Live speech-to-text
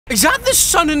Is that the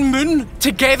sun and moon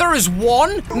together as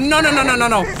one? No.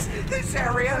 This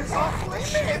area is off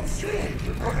limits.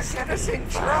 You're gonna get us in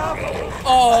trouble.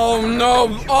 Oh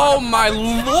no, oh my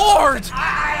lord.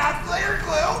 I have clear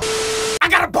clue. I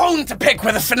got a bone to pick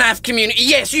with the FNAF community.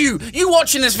 Yes, you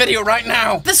watching this video right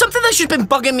now. There's something that's just been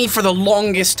bugging me for the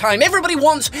longest time. Everybody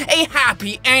wants a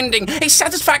happy ending, a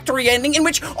satisfactory ending in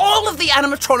which all of the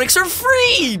animatronics are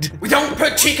freed. We don't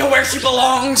put Chica where she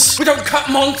belongs. We don't cut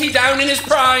Monty down in his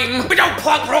prime. We don't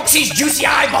pluck Roxy's juicy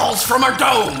eyeballs from her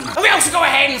dome. And we also go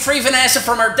ahead and free Vanessa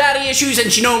from her daddy issues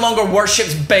and she no longer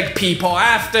worships Big People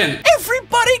Afton.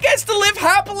 Everybody gets to live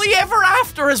happily ever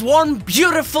after as one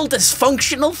beautiful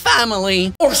dysfunctional family.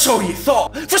 Or so you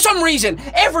thought. For some reason,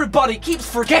 everybody keeps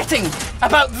forgetting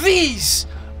about these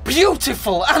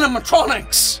beautiful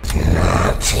animatronics.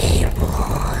 Naughty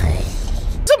boy.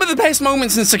 Some of the best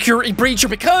moments in Security Breach are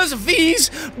because of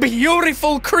these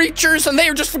beautiful creatures, and they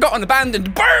are just forgotten,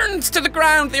 abandoned, burned to the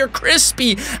ground. They are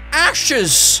crispy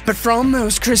ashes. But from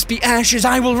those crispy ashes,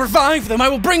 I will revive them, I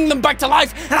will bring them back to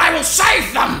life, and I will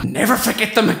save them! Never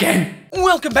forget them again.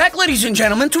 Welcome back, ladies and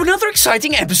gentlemen, to another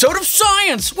exciting episode of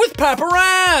Science with Papa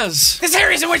Raz. The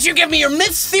series in which you give me your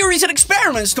myths, theories, and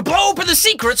experiments to blow open the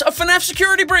secrets of FNAF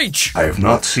Security Breach. I have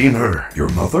not seen her. Your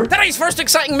mother? Today's first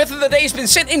exciting myth of the day has been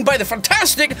sent in by the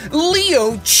fantastic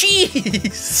Leo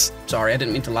Cheese. Sorry, I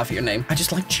didn't mean to laugh at your name. I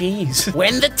just like cheese.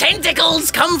 When the tentacles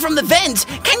come from the vent,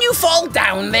 can you fall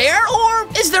down there, or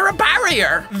is there a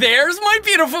barrier? There's my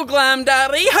beautiful glam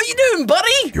daddy. How you doing,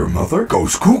 buddy? Your mother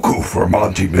goes cuckoo for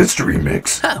Monty Mystery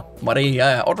Mix. Huh, what a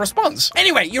odd response.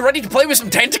 Anyway, you ready to play with some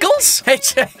tentacles?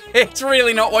 It's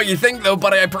really not what you think though,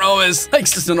 buddy, I promise.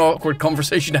 It's just an awkward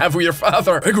conversation to have with your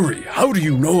father. Gregory, how do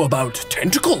you know about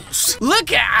tentacles?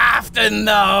 Look at Afton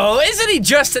though. Isn't he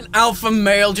just an alpha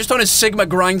male, just on his Sigma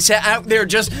grind set out there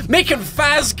just making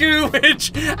Fazgoo,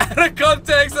 which out of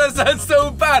context that sounds so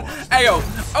bad.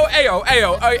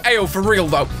 Ayo, for real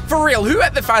though. For real, who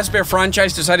at the Fazbear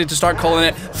franchise decided to start calling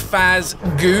it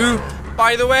Fazgoo,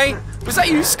 by the way? Was that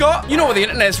you, Scott? You know what the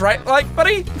internet's right, like,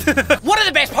 buddy? One of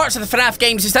the best parts of the FNAF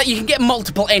games is that you can get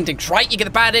multiple endings, right? You get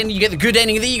the bad ending, you get the good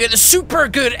ending, and then you get the super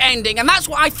good ending, and that's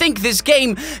what I think this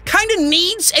game kind of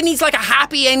needs. It needs like a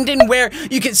happy ending where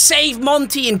you can save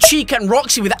Monty and Chica and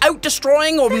Roxy without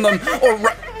destroying them,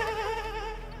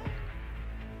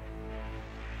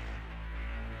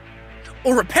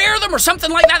 or repair them or something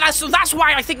like that. So that's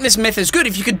why I think this myth is good.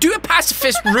 If you could do a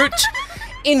pacifist route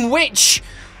in which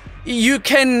you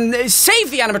can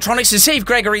save the animatronics and save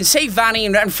Gregory and save Vanny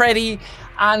and Freddy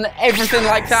and everything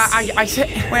like that. I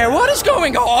think. Where? What is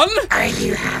going on? Are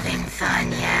you having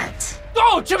fun yet?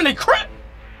 Oh, Jiminy Crip!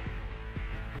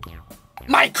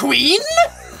 My queen?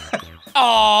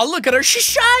 Oh, look at her. She's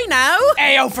shy now.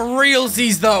 Ayo, for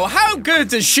realsies though. How good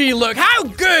does she look? How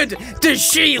good does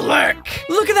she look?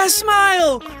 Look at that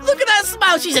smile. Look at that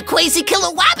smile. She's a crazy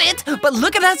killer wabbit, but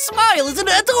look at that smile. Isn't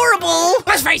it adorable?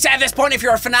 Let's face it, at this point, if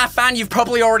you're a FNAF fan, you've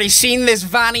probably already seen this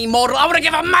Vanny model. I want to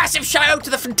give a massive shout out to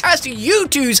the fantastic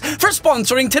U2s for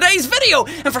sponsoring today's video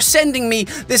and for sending me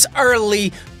this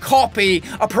early copy,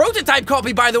 a prototype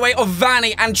copy, by the way, of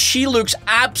Vanny, and she looks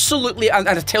absolutely, and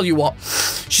I tell you what,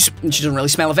 she doesn't really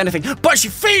smell of anything, but she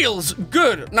feels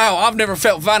good. Now, I've never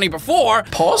felt Vanny before.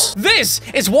 Pause. This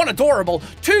is one, adorable.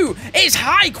 Two, it's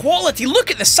high quality.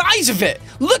 Look at the size of it.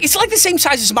 Look, it's like the same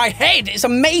size as my head. It's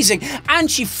amazing,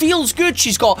 and she feels good.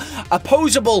 She's got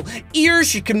opposable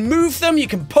ears. You can move them. You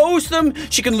can pose them.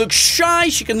 She can look shy.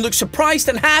 She can look surprised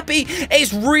and happy.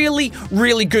 It's really,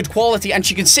 really good quality, and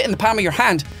she can sit in the palm of your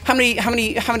hand. How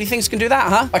many things can do that,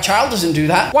 huh? A child doesn't do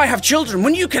that. Why have children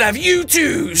when you can have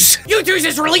U2s? U2s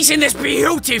is releasing this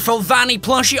beautiful Vanny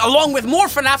plushie along with more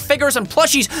FNAF figures and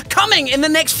plushies coming in the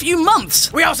next few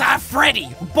months. We also have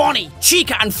Freddy, Bonnie,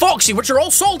 Chica, and Foxy, which are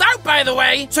all sold out, by the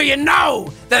way. So you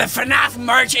know that the FNAF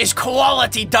merch is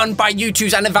quality done by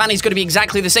U2s, and the Vanny's going to be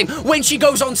exactly the same when she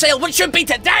goes on sale, which should be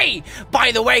today,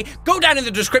 by the way. Go down in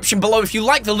the description below if you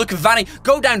like the look of Vanny.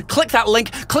 Go down, click that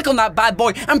link, click on that bad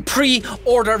boy, and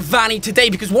pre-order Vanny today,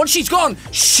 because once she's gone,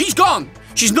 she's gone.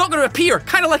 She's not going to appear,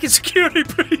 kind of like in Security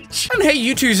Breach. And hey,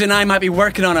 U2s and I might be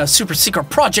working on a super secret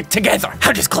project together.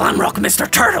 How does Glam Rock Mr.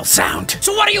 Turtle sound?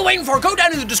 So what are you waiting for? Go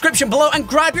down in the description below and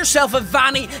grab yourself a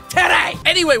Vanny today.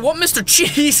 Anyway, what Mr.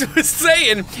 Cheese was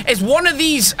saying is one of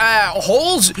these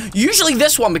holes, usually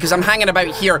this one because I'm hanging about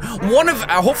here, one of,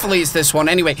 hopefully it's this one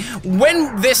anyway,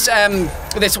 when this,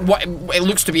 what it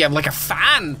looks to be like a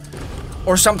fan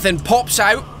or something pops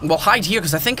out. We'll hide here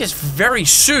because I think it's very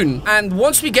soon. And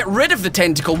once we get rid of the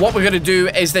tentacle, what we're going to do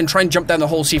is then try and jump down the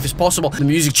hole, see if it's possible. The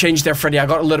music changed there, Freddy. I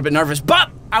got a little bit nervous,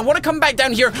 but I want to come back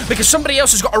down here because somebody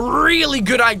else has got a really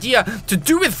good idea to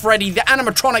do with Freddy, the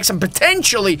animatronics, and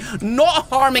potentially not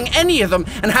harming any of them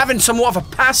and having somewhat of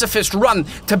a pacifist run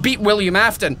to beat William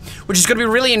Afton, which is going to be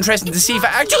really interesting to see if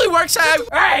it actually works out.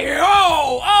 Hey,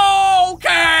 oh,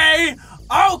 okay.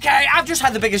 Okay, I've just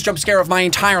had the biggest jump scare of my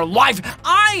entire life.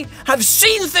 I have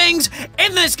seen things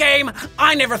in this game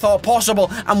I never thought possible,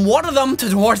 and one of them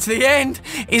towards the end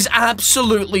is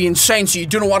absolutely insane, so you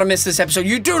do not want to miss this episode.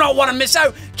 You do not want to miss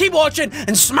out. Keep watching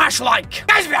and smash like.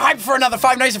 Guys, if you're hyped for another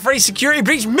Five Nights at Freddy's Security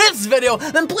Breach Myths video,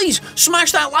 then please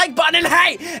smash that like button, and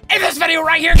hey, if this video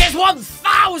right here gets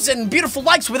 1,000 beautiful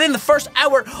likes within the first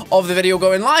hour of the video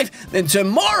going live, then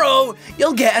tomorrow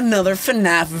you'll get another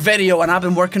FNAF video, and I've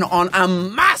been working on a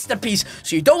masterpiece,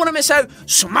 so you don't want to miss out.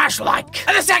 Smash like.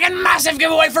 And the second massive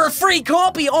giveaway for a free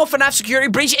copy of FNAF Security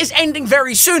Breach is ending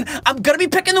very soon. I'm gonna be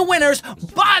picking the winners,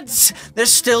 but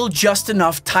there's still just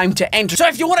enough time to enter. So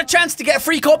if you want a chance to get a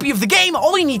free copy of the game,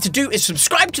 all you need to do is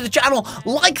subscribe to the channel,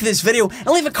 like this video, and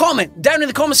leave a comment down in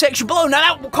the comment section below.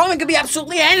 Now that comment could be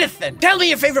absolutely anything. Tell me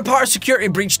your favorite part of Security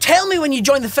Breach. Tell me when you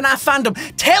joined the FNAF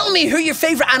fandom. Tell me who your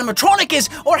favorite animatronic is,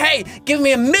 or hey, give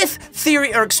me a myth,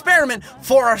 theory, or experiment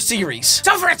for our series.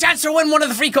 So for a chance to win one of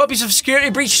the free copies of Security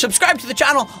Breach, subscribe to the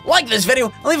channel, like this video,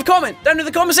 and leave a comment down in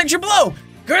the comment section below.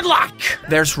 Good luck!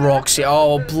 There's Roxy.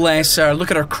 Oh, bless her.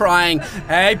 Look at her crying.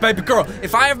 Hey, baby girl,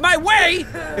 if I have my way,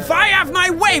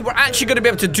 we're actually going to be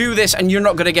able to do this, and you're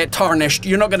not going to get tarnished.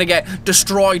 You're not going to get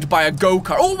destroyed by a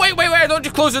go-kart. Oh, wait. Don't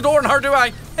you close the door on her, do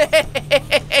I?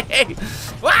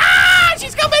 Ah,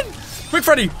 she's coming! Quick,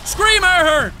 Freddy, scream at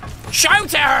her!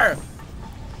 Shout at her!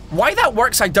 Why that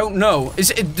works, I don't know.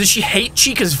 Does she hate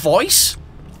Chica's voice?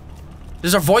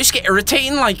 Does her voice get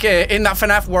irritating like in that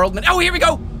FNAF world? Oh, here we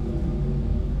go!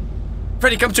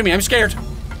 Freddy, come to me, I'm scared.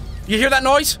 You hear that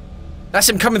noise? That's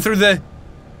him coming through the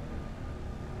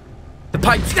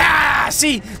pipes. Ah,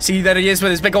 see, there he is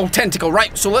with his big old tentacle.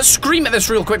 Right, so let's scream at this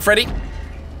real quick, Freddy.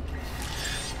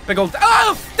 Big old,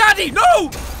 oh, Daddy,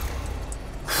 no!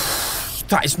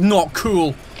 That is not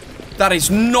cool. That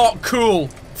is not cool.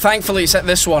 Thankfully, it's at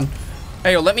this one.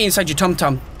 Hey, let me inside your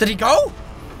tum-tum. Did he go?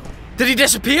 Did he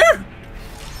disappear?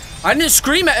 I didn't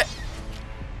scream at it.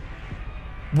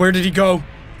 Where did he go?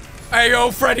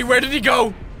 Hey, Freddy, where did he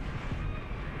go?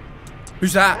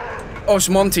 Who's that? Oh, it's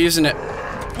Monty, isn't it?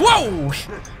 Whoa!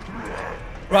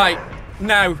 Right,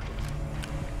 now.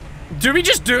 Do we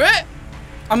just do it?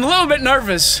 I'm a little bit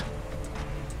nervous.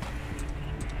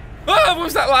 Oh, what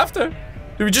was that laughter?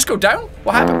 Do we just go down?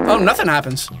 What happened? Oh, nothing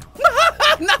happens.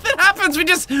 Nothing happens.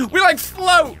 We like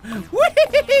float.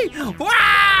 Whee!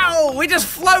 Wow! We just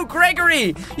float,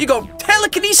 Gregory. You got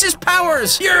telekinesis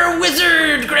powers. You're a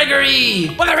wizard,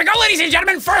 Gregory. Well, there we go, ladies and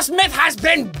gentlemen. First myth has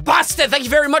been busted. Thank you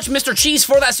very much, Mr. Cheese,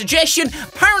 for that suggestion.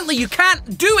 Apparently, you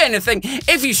can't do anything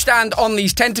if you stand on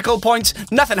these tentacle points.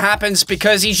 Nothing happens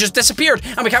because he's just disappeared,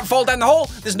 and we can't fall down the hole.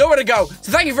 There's nowhere to go.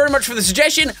 So thank you very much for the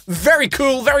suggestion. Very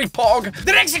cool, very pog.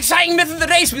 The next exciting myth of the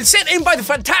day has been sent in by the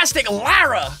fantastic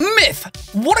Lara. Myth.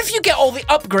 What if you get all the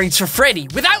upgrades for Freddy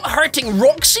without hurting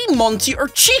Roxy, Monty, or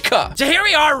Chica? So here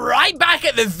we are, right back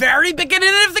at the very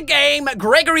beginning of the game.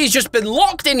 Gregory's just been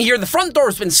locked in here. The front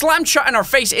door's been slammed shut in our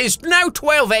face. It is now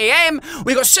 12 AM.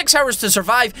 We've got 6 hours to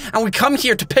survive, and we come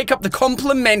here to pick up the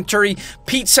complimentary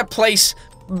pizza place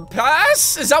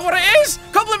pass? Is that what it is?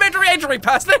 Complimentary entry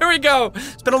pass. There we go.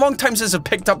 It's been a long time since I've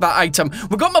picked up that item.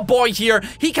 We've got my boy here.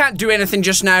 He can't do anything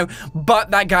just now,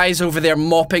 but that guy's over there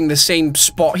mopping the same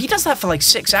spot. He does that for like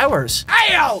 6 hours.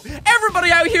 Hey-yo!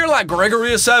 Everybody out here like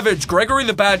Gregory is savage, Gregory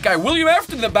the bad guy, William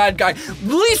Afton the bad guy. At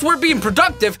least we're being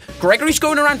productive. Gregory's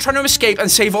going around trying to escape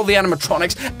and save all the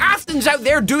animatronics. Afton's out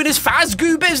there doing his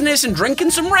Fazgoo business and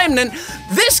drinking some remnant.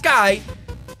 This guy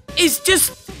is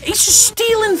just... he's just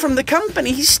stealing from the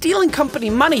company. He's stealing company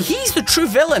money. He's the true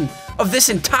villain of this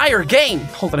entire game.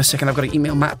 Hold on a second, I've got to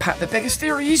email Matt Pat the biggest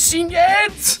theory he's seen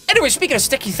yet. Anyway, speaking of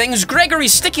sticky things,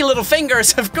 Gregory's sticky little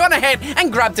fingers have gone ahead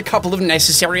and grabbed a couple of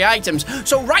necessary items.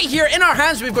 So right here in our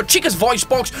hands, we've got Chica's voice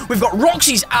box, we've got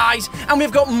Roxy's eyes, and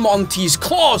we've got Monty's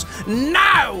claws.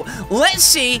 Now, let's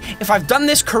see if I've done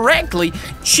this correctly.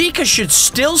 Chica should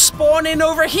still spawn in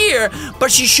over here,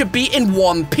 but she should be in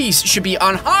one piece. She should be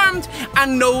unharmed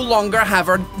and no longer have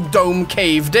her dome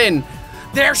caved in.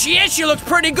 There she is. She looks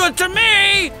pretty good to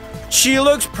me. She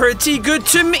looks pretty good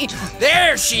to me.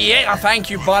 There she is. Oh, thank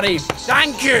you, buddy.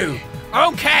 Thank you.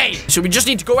 Okay. So we just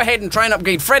need to go ahead and try and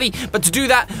upgrade Freddy, but to do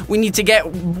that, we need to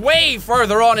get way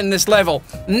further on in this level.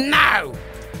 Now,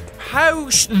 how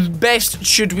best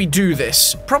should we do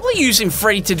this? Probably using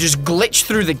Freddy to just glitch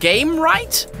through the game,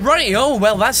 right? Right, oh,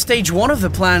 well, that's stage 1 of the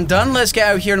plan done. Let's get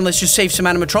out here and let's just save some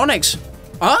animatronics.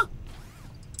 Huh?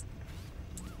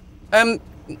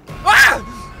 Ah!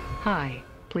 Hi,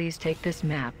 please take this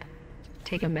map.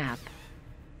 Take a map.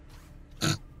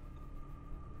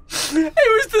 It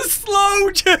was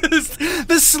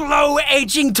the slow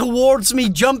edging towards me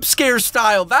jump scare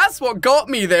style. That's what got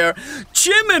me there.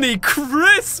 Jiminy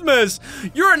Christmas!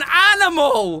 You're an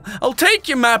animal! I'll take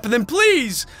your map and then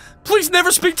please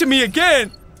never speak to me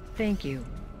again. Thank you.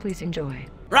 Please enjoy.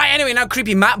 Right, anyway, now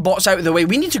creepy map bot's out of the way.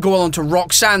 We need to go on to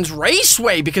Roxanne's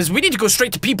Raceway because we need to go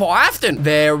straight to People Afton.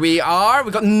 There we are.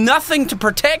 We've got nothing to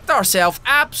protect ourselves.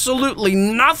 Absolutely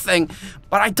nothing.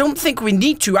 But I don't think we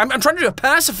need to. I'm trying to do a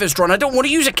pacifist run. I don't want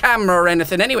to use a camera or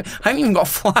anything anyway. I haven't even got a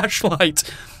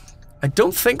flashlight. I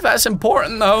don't think that's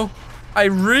important, though. I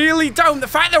really don't. The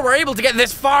fact that we're able to get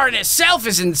this far in itself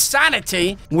is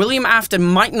insanity. William Afton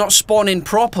might not spawn in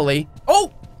properly.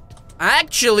 Oh!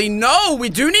 Actually, no. We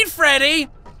do need Freddy.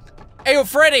 Ayo,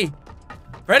 Freddy.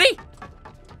 Freddy?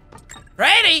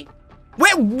 Freddy?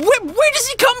 Where does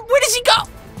he come? Where does he go?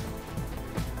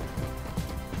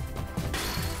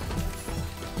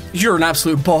 You're an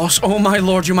absolute boss. Oh my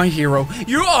lord, you're my hero.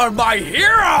 You are my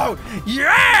hero!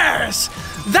 Yes!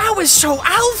 That was so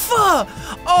alpha!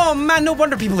 Oh man, no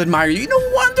wonder people admire you. No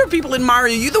wonder people admire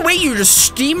you. The way you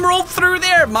just steamrolled through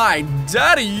there, my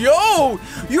daddy, yo!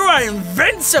 You are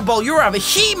invincible. You're a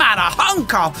He-Man, a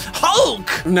hunk of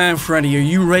Hulk. Now, Freddy, are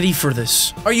you ready for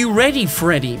this? Are you ready,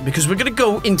 Freddy? Because we're gonna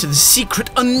go into the secret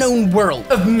unknown world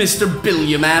of Mr.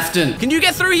 William Afton. Can you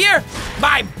get through here?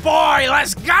 My boy,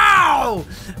 let's go!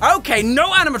 Okay,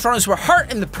 no animatronics were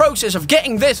hurt in the process of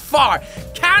getting this far.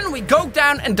 Can we go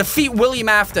down and defeat William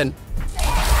Afton?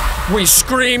 We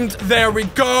screamed, there we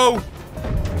go.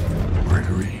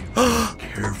 Gregory,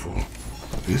 careful.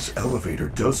 This elevator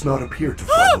does not appear to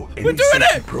follow any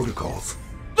safety protocols.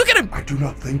 Look at him! I do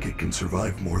not think it can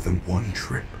survive more than one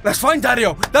trip. That's fine,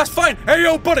 Daddy-O. That's fine. Hey,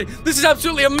 yo, buddy. This is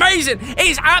absolutely amazing. It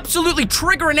is absolutely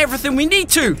triggering everything we need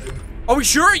to. Are we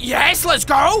sure? Yes, let's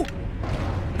go.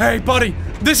 Hey, buddy.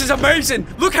 This is amazing.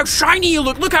 Look how shiny you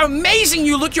look. Look how amazing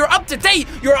you look. You're up to date.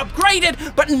 You're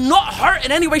upgraded, but not hurt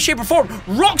in any way, shape, or form.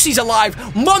 Roxy's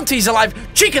alive. Monty's alive.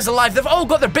 Chica's alive. They've all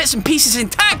got their bits and pieces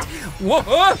intact. Whoa.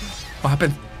 What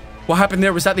happened? What happened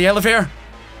there? Was that the elevator?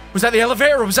 Was that the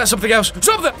elevator or was that something else?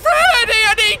 Something! Freddy,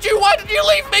 I need you! Why did you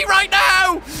leave me right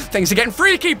now? Things are getting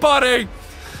freaky, buddy!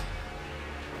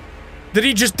 Did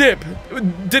he just dip?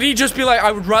 Did he just be like,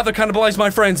 I would rather cannibalize my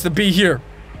friends than be here?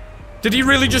 Did he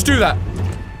really just do that?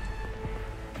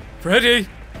 Freddy!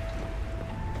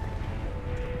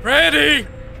 Freddy!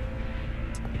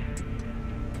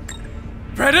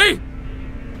 Freddy!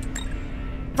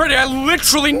 Freddy, I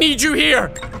literally need you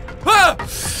here! Ah!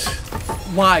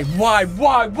 Why? Why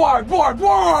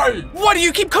do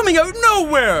you keep coming out of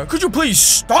nowhere? Could you please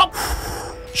stop?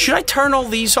 Should I turn all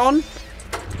these on?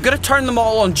 I'm gonna turn them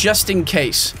all on just in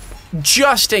case.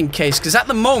 Just in case, because at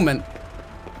the moment,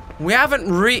 you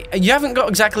haven't got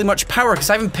exactly much power, because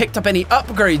I haven't picked up any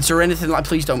upgrades or anything like.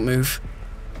 Please don't move.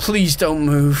 Please don't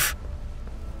move.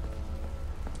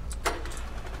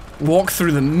 Walk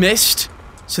through the mist.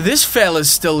 So this fella's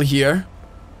still here.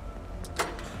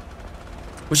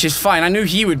 Which is fine. I knew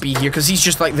he would be here because he's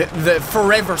just like the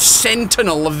forever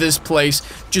sentinel of this place.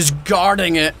 Just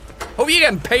guarding it. Hope you're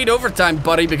getting paid overtime,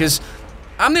 buddy, because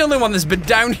I'm the only one that's been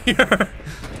down here.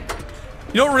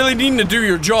 You don't really need to do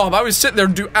your job. I would sit there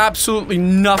and do absolutely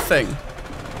nothing.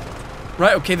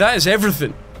 Right, okay, that is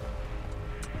everything.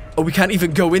 Oh, we can't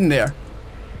even go in there.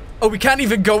 Oh, we can't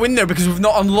even go in there because we've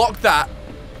not unlocked that.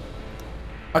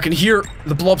 I can hear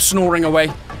the blob snoring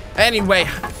away. Anyway.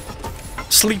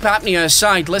 Sleep apnea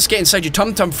aside, let's get inside your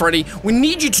tum-tum, Freddy. We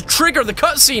need you to trigger the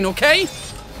cutscene, okay?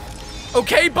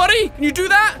 Okay, buddy? Can you do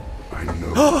that? I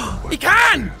know. He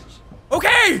can!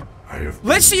 Okay!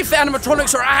 Let's see if the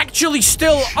animatronics are actually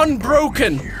still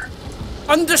unbroken.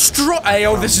 Undestroyed. Hey,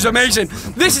 oh, this is amazing.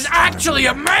 This is actually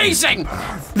amazing!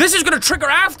 This is gonna trigger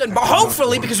Afton, but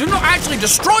hopefully, because we've not actually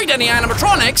destroyed any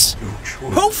animatronics,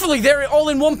 hopefully they're all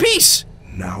in one piece.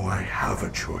 Now I have a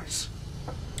choice.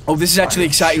 Oh, this is actually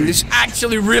exciting. This is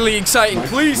actually really exciting.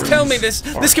 Please tell me this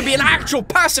could be an actual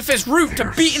pacifist route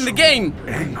to beating the game.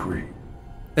 Angry.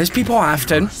 There's People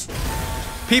Afton.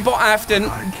 People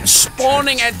Afton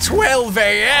spawning at 12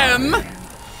 a.m.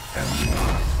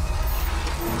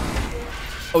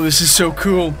 Oh, this is so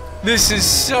cool. This is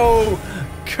so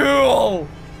cool.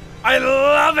 I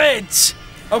love it.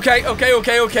 Okay.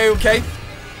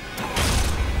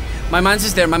 My man's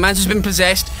is there. My man's has been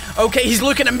possessed. Okay, he's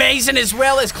looking amazing as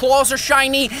well. His claws are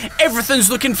shiny. Everything's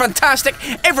looking fantastic.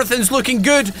 Everything's looking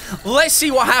good. Let's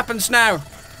see what happens now.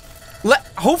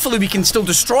 Hopefully we can still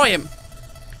destroy him.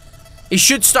 He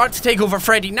should start to take over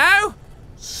Freddy now.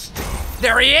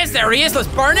 There he is. There he is. Let's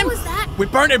burn him. What was that? We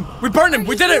burned him. We burned him.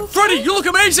 We did it. Freddy, you look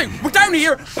amazing. We're down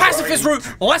here. Pacifist route.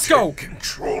 Let's go.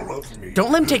 Control of me.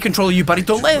 Don't let him take control of you, buddy.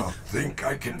 Don't let him. Think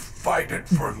I can fight it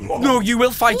for long? No, you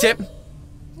will fight it.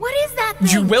 What is that thing?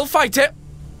 You will fight it.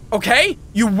 Okay?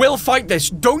 You will fight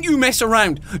this. Don't you mess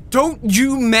around. Don't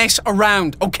you mess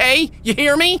around. Okay? You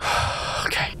hear me?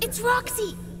 Okay. It's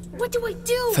Roxy. What do I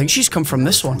do? I think she's come from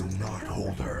this one. Do not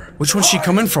hold her. Which one's she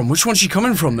coming from? Which one's she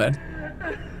coming from then?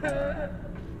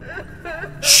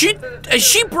 Is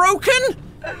she broken?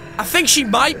 I think she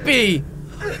might be.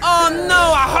 Oh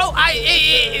no,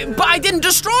 but I didn't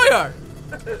destroy her.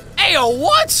 Ayo,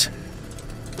 what?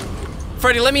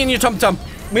 Freddy, let me in your tum-tum.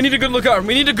 We need a good look at her.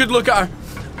 We need a good look at her.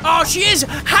 Oh, she is.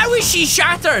 How is she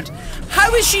shattered?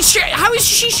 How is she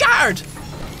shattered?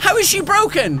 How is she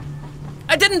broken?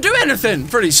 I didn't do anything.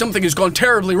 Freddy, something has gone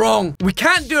terribly wrong. We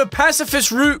can't do a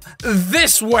pacifist route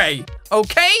this way.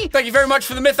 Okay? Thank you very much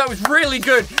for the myth. That was really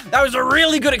good. That was a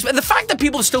really good experiment. The fact that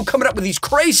people are still coming up with these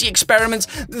crazy experiments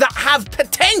that have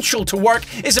potential to work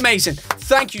is amazing.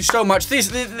 Thank you so much.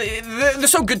 They're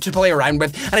so good to play around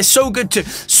with, and it's so good to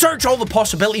search all the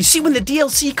possibilities. See, when the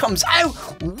DLC comes out,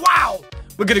 wow!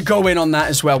 We're gonna go in on that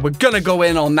as well. We're gonna go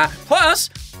in on that. Plus,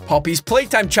 Poppy's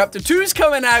Playtime Chapter 2 is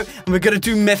coming out, and we're gonna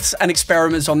do myths and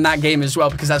experiments on that game as well,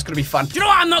 because that's gonna be fun. Do you know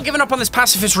what? I'm not giving up on this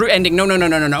pacifist route ending. No.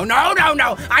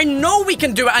 I know we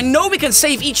can do it. I know we can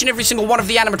save each and every single one of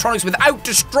the animatronics without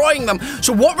destroying them.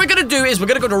 So what we're gonna do is we're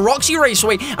gonna go to Roxy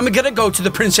Raceway, and we're gonna go to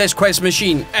the Princess Quest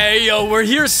machine. Hey, yo, we're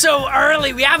here so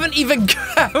early. We haven't even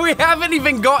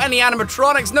got any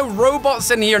animatronics, no robots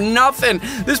in here, nothing.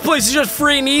 This place is just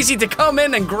free and easy to come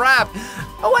in and grab.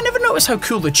 Oh, I never noticed how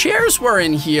cool the chairs were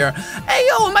in here. Hey,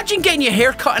 yo, imagine getting your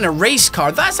hair cut in a race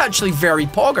car. That's actually very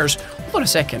poggers. Hold on a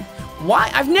second. Why?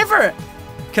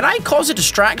 Can I cause a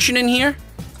distraction in here?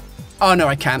 Oh, no,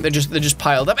 I can't. They're just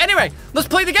piled up. Anyway, let's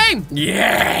play the game.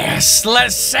 Yes,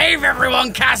 let's save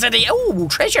everyone, Cassidy. Oh,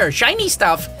 treasure, shiny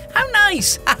stuff. How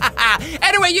nice.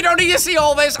 Anyway, you don't need to see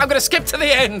all this. I'm gonna skip to the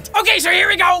end. Okay, so here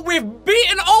we go. We've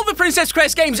beaten all the Princess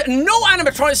Quest games. No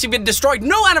animatronics have been destroyed.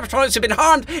 No animatronics have been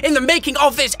harmed in the making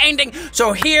of this ending.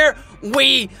 So here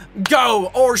we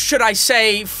go. Or should I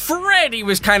say, Freddy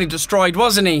was kind of destroyed,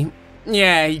 wasn't he?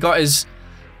 Yeah, he got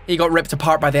ripped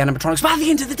apart by the animatronics. But at the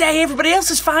end of the day, everybody else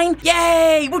is fine.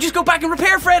 Yay! We'll just go back and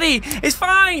repair Freddy. It's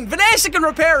fine. Vanessa can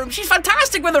repair him. She's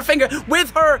fantastic with her finger,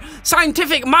 with her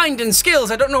scientific mind and skills.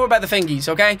 I don't know about the fingies,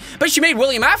 okay? But she made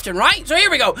William Afton, right? So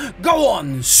here we go. Go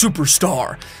on,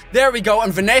 superstar. There we go,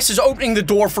 and Vanessa's opening the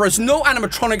door for us. No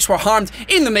animatronics were harmed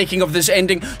in the making of this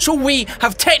ending, so we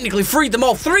have technically freed them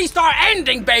all. 3-star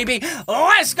ending, baby.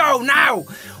 Let's go now.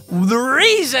 The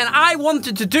reason I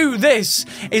wanted to do this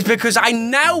is because I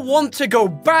now want to go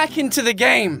back into the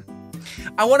game.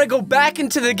 I want to go back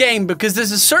into the game because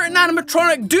there's a certain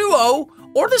animatronic duo,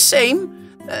 or the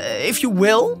same, if you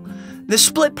will, the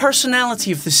split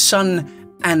personality of the sun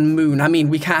and moon. I mean,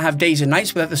 we can't have days and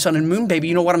nights without the sun and moon, baby.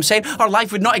 You know what I'm saying? Our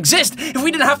life would not exist if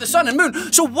we didn't have the sun and moon.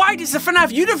 So why does the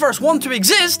FNAF universe want to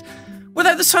exist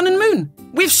without the sun and moon?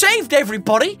 We've saved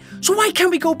everybody, so why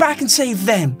can't we go back and save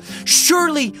them?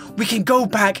 Surely we can go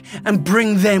back and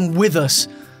bring them with us.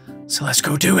 So let's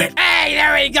go do it. Hey,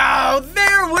 there we go.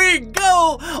 There we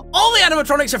go. All the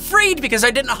animatronics are freed because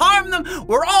I didn't harm them.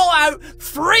 We're all out,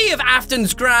 free of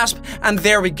Afton's grasp. And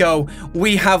there we go.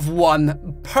 We have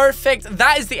won. Perfect.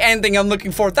 That is the ending I'm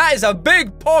looking for. That is a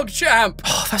big PogChamp.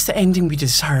 Oh, that's the ending we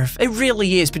deserve. It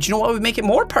really is. But you know what would make it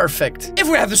more perfect? If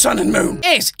we have the sun and moon.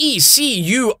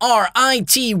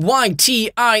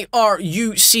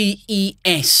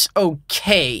 SECURITYTIRUCES.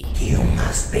 Okay. You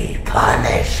must be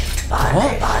punished.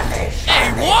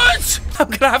 Hey, what? I'm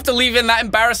gonna have to leave in that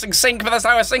embarrassing sync, but that's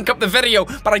how I sync up the video.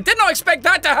 But I did not expect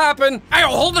that to happen. Hey,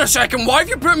 hold on a second. Why have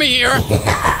you put me here?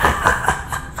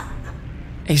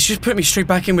 He's just put me straight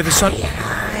back in with the sun.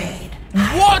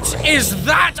 What is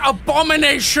that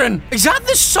abomination? Is that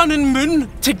the sun and moon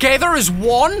together as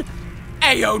one?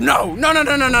 Ayo, no. No.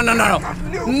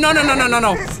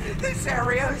 This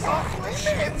area is off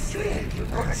limits.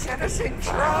 Gonna set us in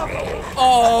trouble.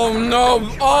 Oh, no.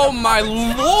 Oh, my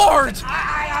Lord.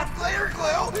 I have glitter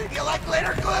glue. You like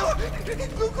glitter glue?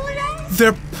 Glue it out.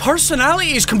 Their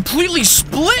personality is completely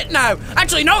split now.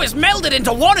 Actually, no, it's melded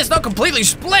into one. It's not completely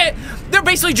split. They're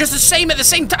basically just the same at the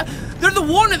same time. They're the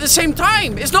one at the same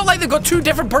time. It's not like they've got two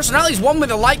different personalities. One where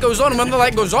the light goes on and one where the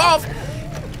light goes off.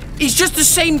 He's just the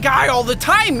same guy all the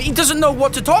time. He doesn't know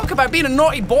what to talk about, being a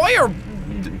naughty boy or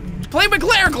playing with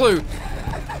glitter glue.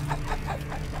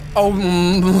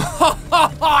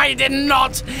 Oh, I did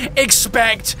not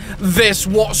expect this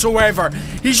whatsoever.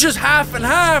 He's just half and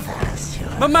half.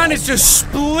 My man is just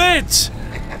split.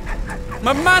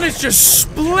 My man is just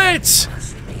split.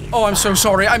 Oh, I'm so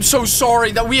sorry. I'm so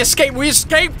sorry that we escaped. We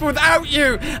escaped without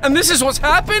you. And this is what's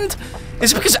happened?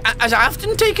 Is it because has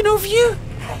Afton taken over you?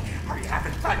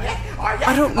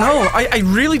 I don't know. I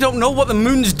really don't know what the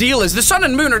moon's deal is. The sun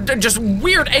and moon are just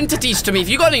weird entities to me. Have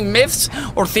you got any myths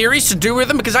or theories to do with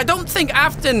them? Because I don't think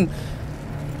Afton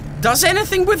does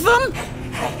anything with them.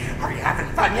 Are you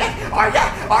having fun yet? Are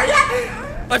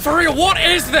ya? Like, for real, what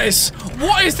is this?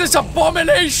 What is this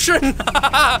abomination?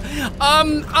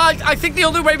 I think the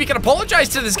only way we can apologize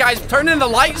to this guy is turning the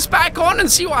lights back on and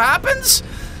see what happens.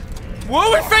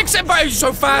 Whoa, we fix it, but he's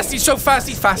so fast. He's so fast.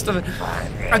 He's faster than...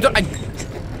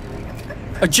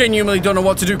 I genuinely don't know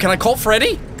what to do. Can I call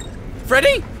Freddy?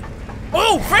 Freddy?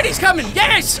 Oh, Freddy's coming.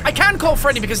 Yes, I can call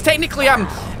Freddy because technically I'm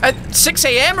at 6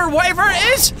 a.m. or whatever it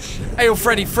is. Hey, oh,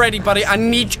 Freddy, buddy, I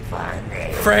need you.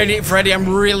 Freddy, I'm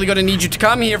really gonna need you to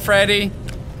come here, Freddy.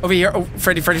 Over here. Oh,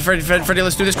 Freddy,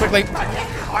 let's do this quickly.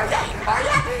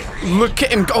 Look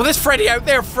at him. Oh, there's Freddy out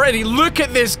there. Freddy, look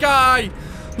at this guy.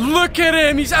 Look at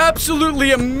him. He's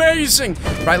absolutely amazing.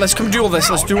 Right, let's come do all this.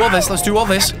 Let's do all this. Let's do all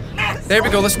this. There we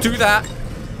go. Let's do that.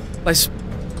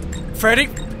 Freddy.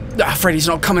 Ah, Freddy's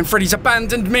not coming. Freddy's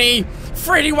abandoned me.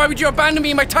 Freddy, why would you abandon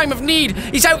me in my time of need?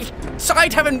 He's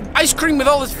outside having ice cream with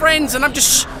all his friends, and I'm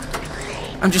just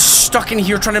stuck in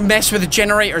here trying to mess with the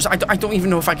generators. I don't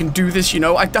even know if I can do this, you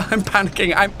know. I'm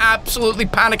panicking. I'm absolutely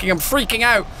panicking. I'm freaking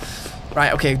out.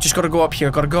 Right, okay, just gotta go up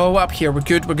here. Gotta go up here. We're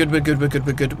good.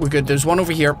 There's one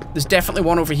over here. There's definitely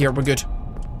one over here. We're good.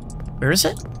 Where is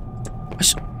it?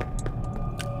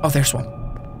 Oh, there's one.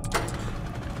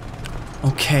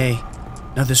 Okay.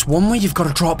 Now there's one way you've got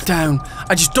to drop down.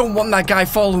 I just don't want that guy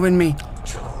following me.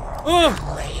 Oh,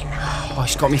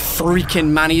 he's got me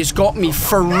freaking, man. He has got me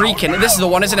freaking. This is the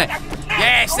one, isn't it?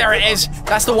 Yes, there it is.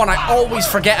 That's the one I always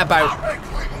forget about.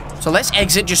 So let's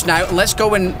exit just now and let's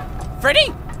go and...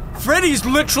 Freddy? Freddy's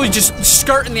literally just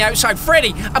skirting the outside.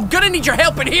 Freddy, I'm gonna need your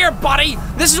help in here, buddy.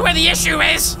 This is where the issue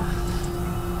is.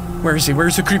 Where is he?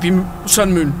 Where's the creepy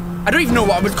sun moon? I don't even know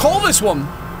what I would call this one.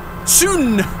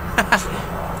 Soon.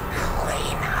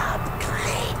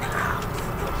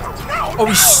 Oh,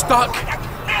 he's stuck.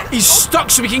 He's stuck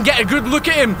so we can get a good look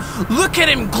at him. Look at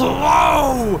him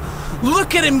glow.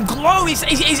 Look at him glow.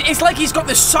 It's like he's got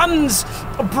the sun's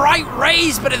bright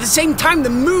rays, but at the same time, the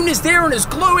moon is there and is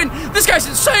glowing. This guy's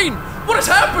insane. What has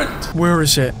happened? Where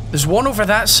is it? There's one over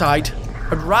that side.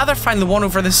 I'd rather find the one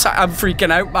over this side. I'm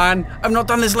freaking out, man. I've not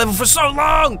done this level for so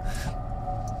long.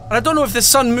 And I don't know if the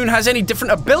sun moon has any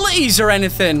different abilities or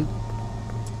anything.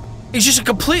 It's just a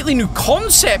completely new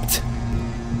concept.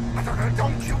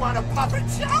 Don't you want a puppet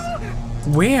show?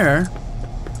 Where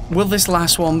will this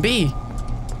last one be?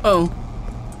 Oh,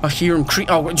 I hear him creep.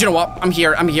 Oh, do you know what? I'm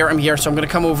here. So I'm gonna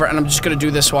come over and I'm just gonna do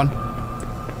this one.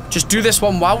 Just do this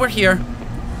one while we're here.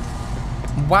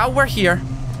 No,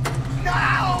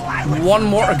 one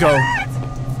more to go.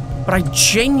 But I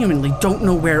genuinely don't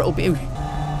know where it'll be.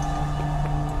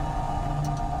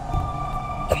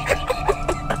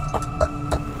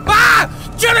 Ah!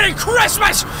 Jiminy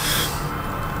Christmas!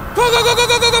 Go,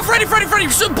 Freddy!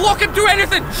 Block him, do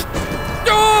anything!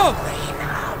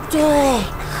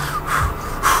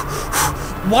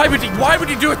 Why would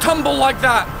he do a tumble like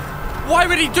that? Why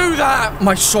would he do that?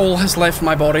 My soul has left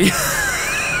my body.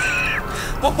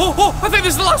 Oh, I think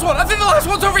this is the last one. I think the last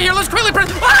one's over here. Let's quickly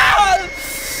press.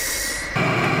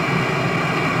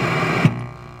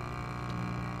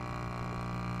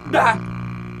 Ah!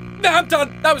 Nah, I'm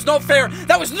done. That was not fair.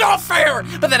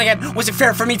 But then again, was it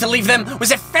fair for me to leave them? Was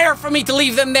it fair for me to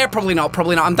leave them there? Probably not.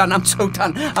 I'm done. I'm so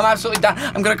done. I'm absolutely done.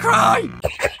 I'm gonna cry.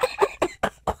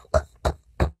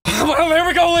 Well, there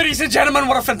we go, ladies and gentlemen.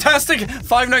 What a fantastic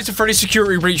Five Nights at Freddy's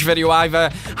Security Breach video. I've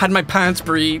had my pants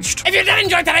breached. If you did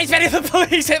enjoy today's video, then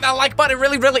please hit that like button. It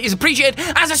really is appreciated.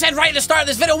 As I said right at the start of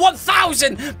this video,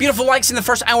 1,000 beautiful likes in the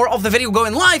first hour of the video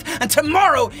going live. And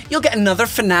tomorrow, you'll get another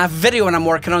FNAF video. And I'm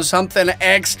working on something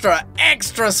extra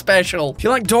special. If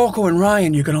you like Dorko and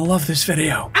Ryan, you're gonna love this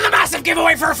video. And massive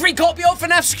giveaway for a free copy of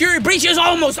FNAF Security Breach is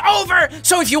almost over.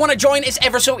 So if you want to join, it's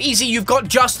ever so easy. You've got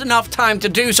just enough time to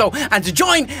do so. And to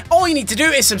join, all you need to do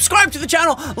is subscribe to the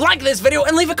channel, like this video,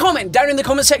 and leave a comment down in the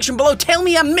comment section below. Tell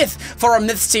me a myth for our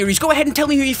myth series. Go ahead and tell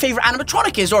me who your favorite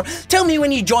animatronic is, or tell me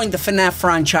when you joined the FNAF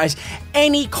franchise.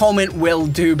 Any comment will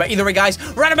do. But either way, guys,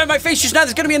 right about my face just now,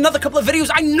 there's going to be another couple of videos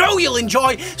I know you'll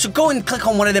enjoy. So go and click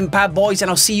on one of them bad boys,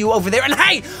 and I'll see you over there. And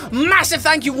hey, massive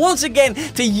thank you once again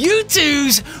to you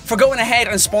twos for going ahead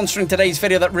and sponsoring today's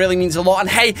video. That really means a lot. And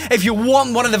hey, if you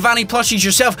want one of the Vanny plushies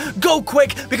yourself, go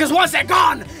quick, because once they're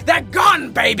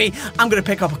gone, baby. I'm going to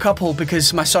pick up a couple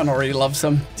because my son already loves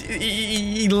them.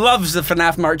 He loves the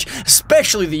FNAF merch,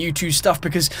 especially the U2 stuff,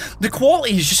 because the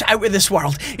quality is just out of this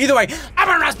world. Either way,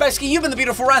 I'm Razzbowski. You've been the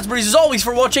beautiful Raspberries as always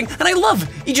for watching, and I love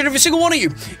each and every single one of you.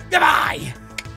 Goodbye!